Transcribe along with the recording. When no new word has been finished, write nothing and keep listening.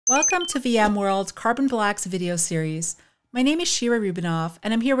Welcome to VMworld Carbon Black's video series. My name is Shira Rubinoff,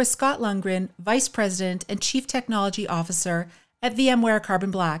 and I'm here with Scott Lundgren, Vice President and Chief Technology Officer at VMware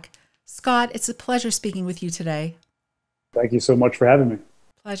Carbon Black. Scott, it's a pleasure speaking with you today. Thank you so much for having me.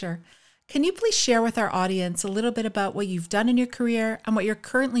 Pleasure. Can you please share with our audience a little bit about what you've done in your career and what you're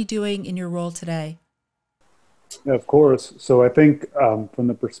currently doing in your role today? Yeah, of course. So I think from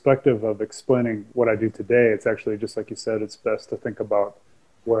the perspective of explaining what I do today, it's actually just like you said, it's best to think about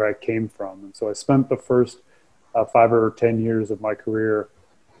where I came from. And so I spent the first 5 or 10 years of my career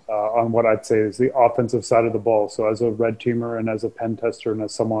on what I'd say is the offensive side of the ball. So as a red teamer and as a pen tester and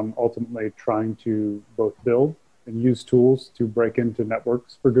as someone ultimately trying to both build and use tools to break into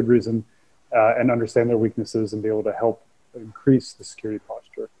networks for good reason and understand their weaknesses and be able to help increase the security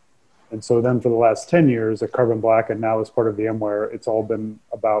posture. And so then for the last 10 years at Carbon Black and now as part of VMware, it's all been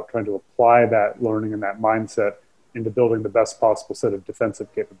about trying to apply that learning and that mindset into building the best possible set of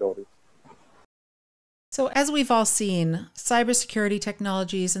defensive capabilities. So as we've all seen, cybersecurity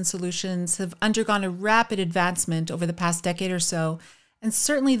technologies and solutions have undergone a rapid advancement over the past decade or so, and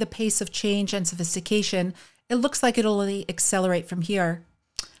certainly the pace of change and sophistication, it looks like it'll only accelerate from here.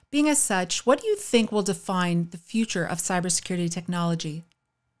 Being as such, what do you think will define the future of cybersecurity technology?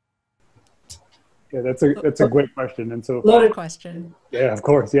 Yeah, that's a great question. And so loaded question. Yeah, of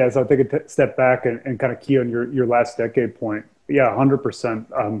course. Yeah. So I think a step back and kind of key on your last decade point. Yeah,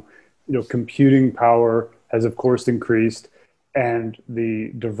 100%. Computing power has of course increased, and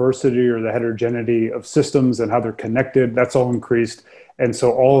the diversity or the heterogeneity of systems and how they're connected, that's all increased. And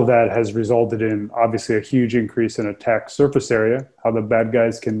so all of that has resulted in obviously a huge increase in attack surface area, how the bad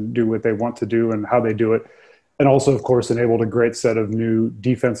guys can do what they want to do and how they do it. And also, of course, enabled a great set of new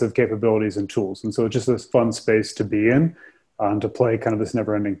defensive capabilities and tools. And so it's just this fun space to be in and to play kind of this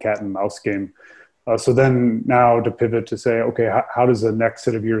never-ending cat and mouse game. So then now to pivot to say, okay, how does the next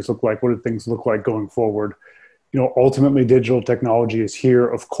set of years look like? What do things look like going forward? Ultimately, digital technology is here,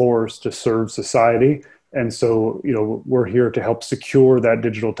 of course, to serve society. And so, we're here to help secure that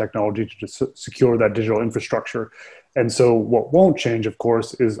digital technology, to secure that digital infrastructure. And so what won't change, of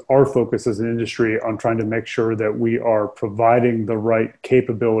course, is our focus as an industry on trying to make sure that we are providing the right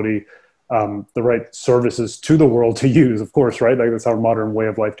capability, the right services to the world to use, of course, right? Like that's our modern way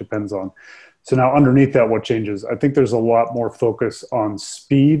of life depends on. So now underneath that, what changes? I think there's a lot more focus on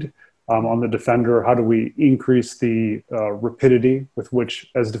speed, on the defender. How do we increase the rapidity with which,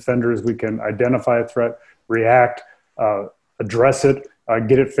 as defenders, we can identify a threat, react, address it,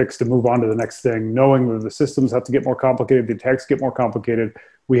 get it fixed to move on to the next thing, knowing that the systems have to get more complicated, the attacks get more complicated.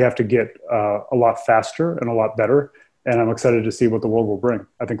 We have to get a lot faster and a lot better. And I'm excited to see what the world will bring.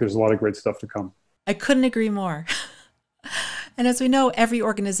 I think there's a lot of great stuff to come. I couldn't agree more. And as we know, every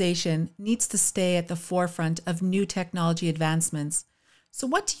organization needs to stay at the forefront of new technology advancements. So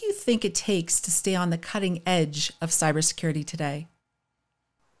what do you think it takes to stay on the cutting edge of cybersecurity today?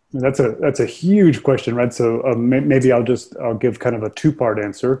 That's a huge question, right? So maybe I'll give kind of a two-part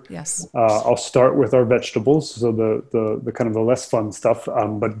answer. Yes. I'll start with our vegetables, so the kind of the less fun stuff,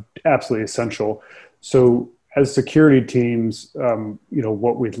 but absolutely essential. So as security teams,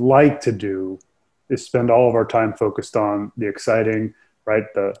 what we'd like to do is spend all of our time focused on the exciting, right?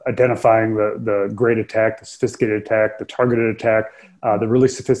 The identifying the great attack, the sophisticated attack, the targeted attack, the really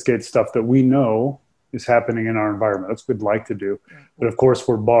sophisticated stuff that we know is happening in our environment. That's what we'd like to do. But of course,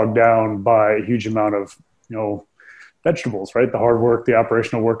 we're bogged down by a huge amount of, vegetables, right? The hard work, the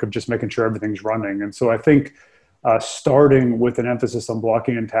operational work of just making sure everything's running. And so I think starting with an emphasis on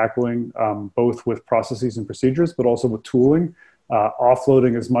blocking and tackling, both with processes and procedures, but also with tooling,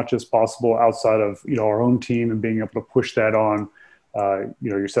 offloading as much as possible outside of, our own team and being able to push that on,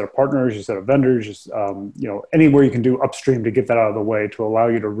 your set of partners, your set of vendors, just, anywhere you can do upstream to get that out of the way to allow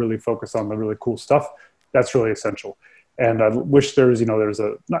you to really focus on the really cool stuff. That's really essential. And I wish there's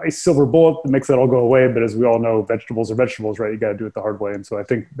a nice silver bullet that makes that all go away. But as we all know, vegetables are vegetables, right? You got to do it the hard way. And so I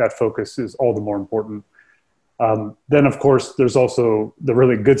think that focus is all the more important. Then, of course, there's also the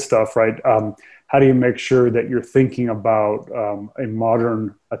really good stuff, right? How do you make sure that you're thinking about a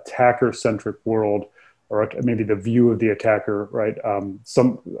modern attacker-centric world, or maybe the view of the attacker, right?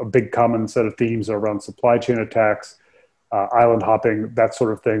 A big common set of themes are around supply chain attacks, island hopping, that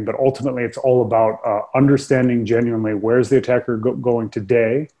sort of thing. But ultimately, it's all about understanding genuinely where's the attacker going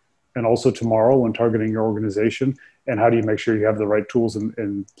today and also tomorrow when targeting your organization, and how do you make sure you have the right tools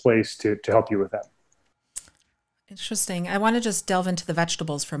in place to help you with that. Interesting. I want to just delve into the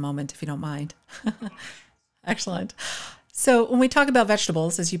vegetables for a moment, if you don't mind. Excellent. So when we talk about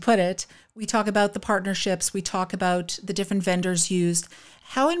vegetables, as you put it, we talk about the partnerships, we talk about the different vendors used.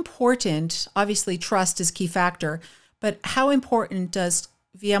 How important, obviously trust is a key factor, but how important does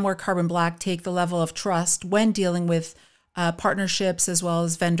VMware Carbon Black take the level of trust when dealing with partnerships as well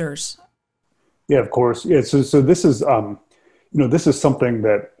as vendors? Yeah, of course. Yeah. So this is, this is something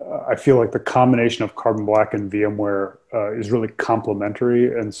that I feel like the combination of Carbon Black and VMware is really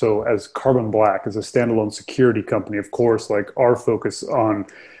complementary. And so as Carbon Black, as a standalone security company, of course, like our focus on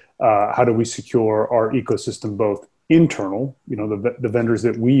how do we secure our ecosystem, both internal, the vendors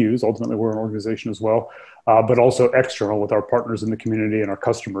that we use, ultimately we're an organization as well, but also external with our partners in the community and our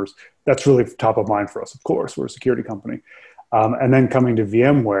customers. That's really top of mind for us. Of course, we're a security company. And then coming to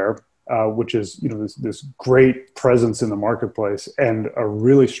VMware, which is this great presence in the marketplace and a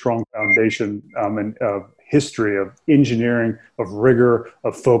really strong foundation and history of engineering, of rigor,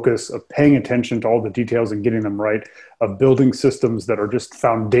 of focus, of paying attention to all the details and getting them right, of building systems that are just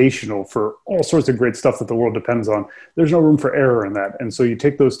foundational for all sorts of great stuff that the world depends on. There's no room for error in that. And so you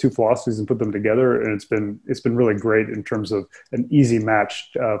take those two philosophies and put them together, and it's been really great in terms of an easy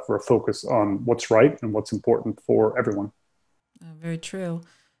match for a focus on what's right and what's important for everyone. Very true.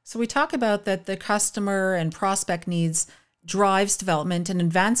 So we talk about that the customer and prospect needs drives development and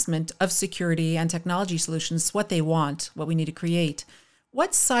advancement of security and technology solutions, what they want, what we need to create.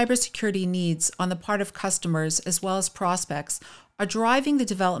 What cybersecurity needs on the part of customers as well as prospects are driving the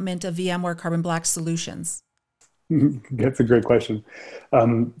development of VMware Carbon Black solutions? That's a great question.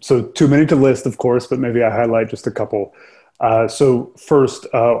 So too many to list, of course, but maybe I highlight just a couple. So first,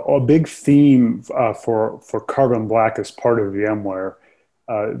 a big theme for Carbon Black as part of VMware,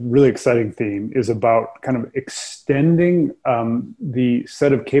 really exciting theme, is about kind of extending the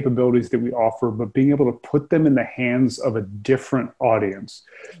set of capabilities that we offer, but being able to put them in the hands of a different audience.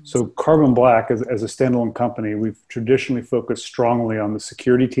 So Carbon Black, as a standalone company, we've traditionally focused strongly on the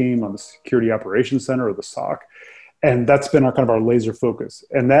security team, on the Security Operations Center or the SOC. And that's been our kind of our laser focus.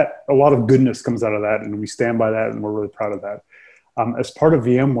 And that a lot of goodness comes out of that, and we stand by that, and we're really proud of that. As part of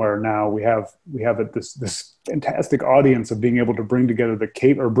VMware now, we have this fantastic audience of being able to bring together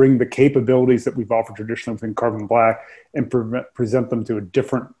bring the capabilities that we've offered traditionally within Carbon Black and present them to a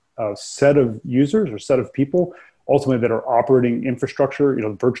different set of users or set of people, ultimately that are operating infrastructure,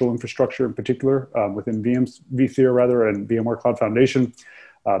 virtual infrastructure in particular, within vSphere and VMware Cloud Foundation,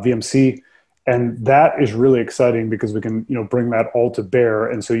 VMC. And that is really exciting because we can, bring that all to bear.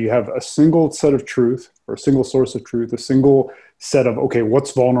 And so you have a single set of truth or a single source of truth, a single set of, okay,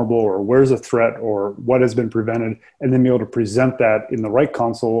 what's vulnerable or where's a threat or what has been prevented, and then be able to present that in the right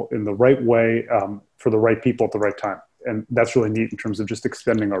console, in the right way, for the right people at the right time. And that's really neat in terms of just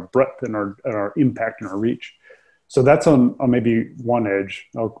extending our breadth and our impact and our reach. So that's on maybe one edge.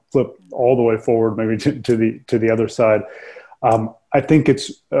 I'll flip all the way forward, maybe to the other side. I think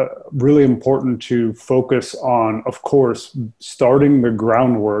it's really important to focus on, of course, starting the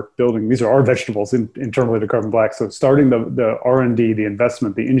groundwork, building. These are our vegetables internally to Carbon Black. So starting the R&D, the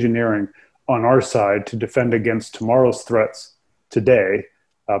investment, the engineering on our side to defend against tomorrow's threats today.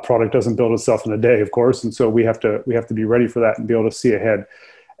 Product doesn't build itself in a day, of course, and so we have to be ready for that and be able to see ahead.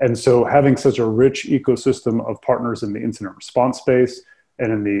 And so having such a rich ecosystem of partners in the incident response space,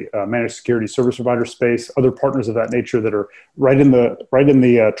 and in the managed security service provider space, other partners of that nature that are right in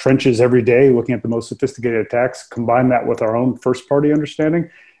the trenches every day, looking at the most sophisticated attacks, combine that with our own first party understanding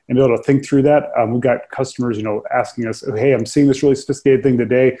and be able to think through that. We've got customers, asking us, hey, I'm seeing this really sophisticated thing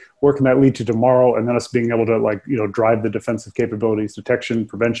today. Where can that lead to tomorrow? And then us being able to drive the defensive capabilities, detection,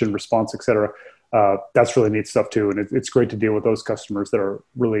 prevention, response, et cetera. That's really neat stuff too. And it's great to deal with those customers that are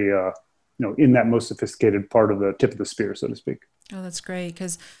really, in that most sophisticated part of the tip of the spear, so to speak. Oh, that's great,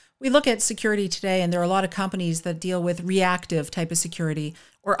 because we look at security today and there are a lot of companies that deal with reactive type of security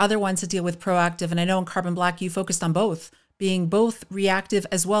or other ones that deal with proactive. And I know in Carbon Black, you focused on both, being both reactive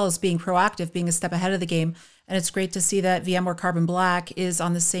as well as being proactive, being a step ahead of the game. And it's great to see that VMware Carbon Black is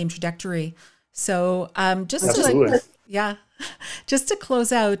on the same trajectory. So just to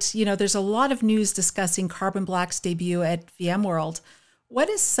close out, there's a lot of news discussing Carbon Black's debut at VMworld. What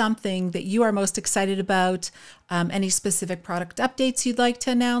is something that you are most excited about? Any specific product updates you'd like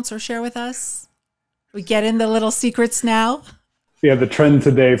to announce or share with us? We get in the little secrets now. Yeah, the trend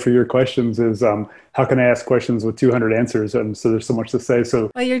today for your questions is how can I ask questions with 200 answers? And so there's so much to say.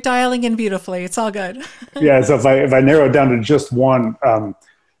 So well, you're dialing in beautifully. It's all good. Yeah, so if I narrow it down to just one,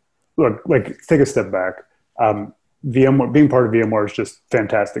 take a step back. VMware, being part of VMware is just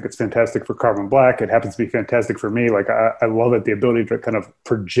fantastic. It's fantastic for Carbon Black. It happens to be fantastic for me. I love it, the ability to kind of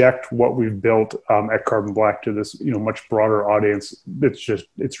project what we've built at Carbon Black to this, much broader audience.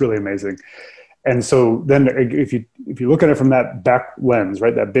 It's really amazing. And so then if you look at it from that back lens,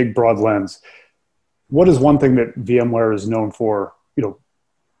 right, that big broad lens, what is one thing that VMware is known for,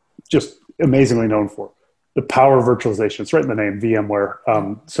 just amazingly known for? The power of virtualization. It's right in the name,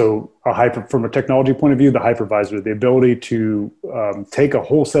 VMware. So from a technology point of view, the hypervisor, the ability to take a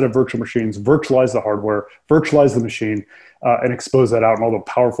whole set of virtual machines, virtualize the hardware, virtualize the machine, and expose that out, and all the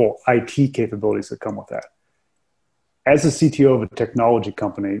powerful IT capabilities that come with that. As a CTO of a technology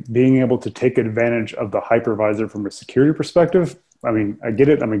company, being able to take advantage of the hypervisor from a security perspective, I mean, I get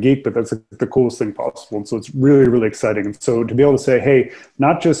it, I'm a geek, but that's the coolest thing possible. And so it's really, really exciting. And so to be able to say, hey,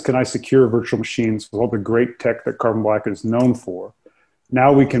 not just can I secure virtual machines with all the great tech that Carbon Black is known for,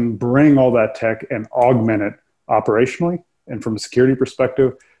 now we can bring all that tech and augment it operationally and from a security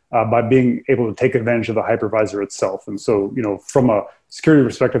perspective by being able to take advantage of the hypervisor itself. And so, from a security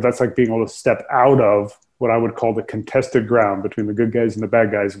perspective, that's like being able to step out of what I would call the contested ground between the good guys and the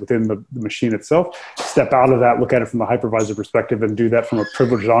bad guys within the machine itself, step out of that, look at it from the hypervisor perspective, and do that from a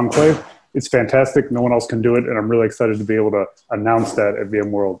privileged enclave. It's fantastic. No one else can do it. And I'm really excited to be able to announce that at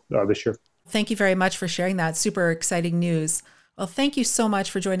VMworld this year. Thank you very much for sharing that. Super exciting news. Well, thank you so much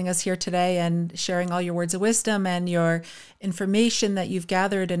for joining us here today and sharing all your words of wisdom and your information that you've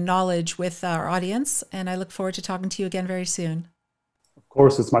gathered and knowledge with our audience. And I look forward to talking to you again very soon. Of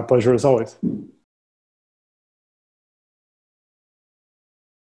course, it's my pleasure as always.